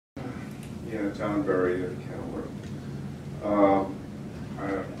Yeah, John Burry of Kenilworth.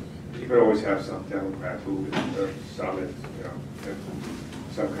 You could always have some Democrat who is solid, you know,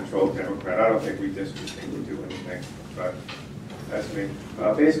 some controlled Democrat. I don't think redistricting would do anything, but that's me.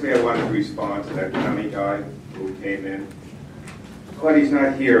 Basically, I wanted to respond to that county guy who came in. But he's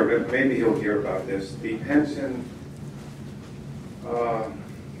not here, but maybe he'll hear about this. The pension,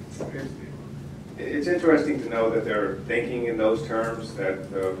 it's interesting to know that they're thinking in those terms,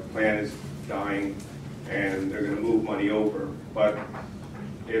 that the plan is dying and they're going to move money over. But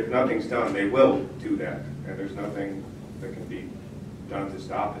if nothing's done, they will do that, and there's nothing that can be done to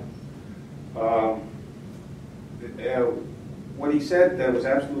stop it. What he said that was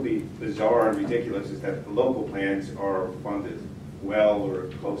absolutely bizarre and ridiculous is that the local plans are funded well or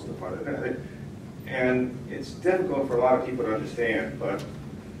close to funded. And it's difficult for a lot of people to understand, but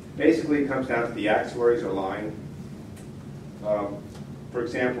basically it comes down to the actuaries are lying. For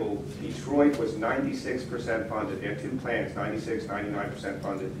example, Detroit was 96% funded. They had two plans, 96, 99%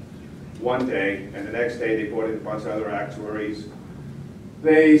 funded one day, and the next day they brought in a bunch of other actuaries.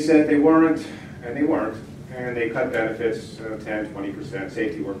 They said they weren't, and they weren't, and they cut benefits 10, 20%,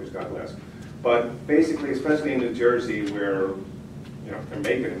 safety workers got less. But basically, especially in New Jersey, where they're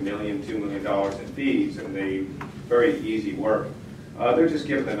making $1 million, $2 million in fees, and they very easy work, they're just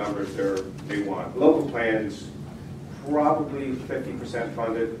giving the numbers they want. Local plans, probably 50%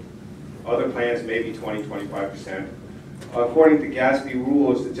 funded. Other plans, maybe 20, 25%. According to GASB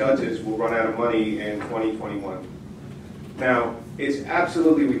rules, the judges will run out of money in 2021. Now, it's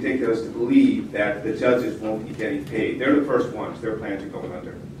absolutely ridiculous to believe that the judges won't be getting paid. They're the first ones. Their plans are going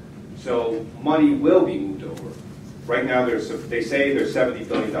under. So money will be moved over. Right now, they say there's $70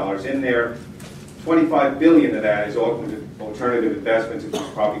 billion in there. $25 billion of that is alternative investments, which is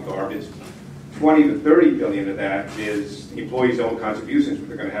probably garbage. 20 to 30 billion of that is employees' own contributions, which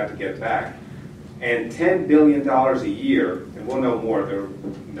they're going to have to get back. And $10 billion a year, and we'll know more,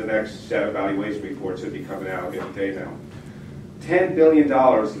 the next set of evaluation reports should be coming out any day now. $10 billion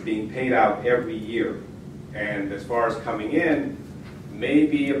is being paid out every year. And as far as coming in,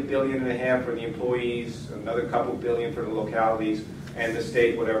 maybe $1.5 billion for the employees, another couple billion for the localities, and the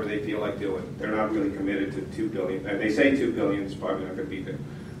state, whatever they feel like doing. They're not really committed to $2 billion. And they say $2 billion is probably not going to be there.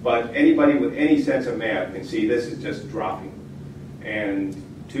 But anybody with any sense of math can see this is just dropping. And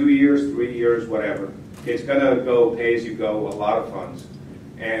 2 years, 3 years, whatever, it's going to go pay as you go, a lot of funds.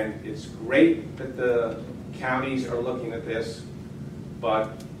 And it's great that the counties are looking at this,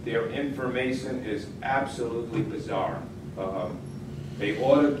 but their information is absolutely bizarre. They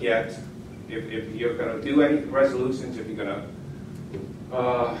ought to get, if you're going to do any resolutions, if you're going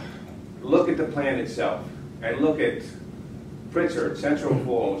to look at the plan itself and look at Pritchard, Central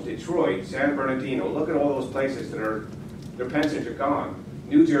Falls, Detroit, San Bernardino, look at all those places that their pensions are gone.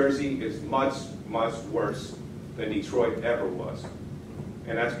 New Jersey is much, much worse than Detroit ever was.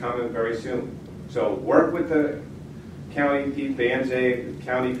 And that's coming very soon. So work with the county people, the NJ,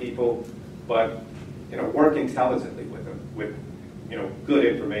 county people, but work intelligently with them, with good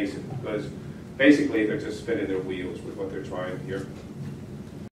information, because basically they're just spinning their wheels with what they're trying here.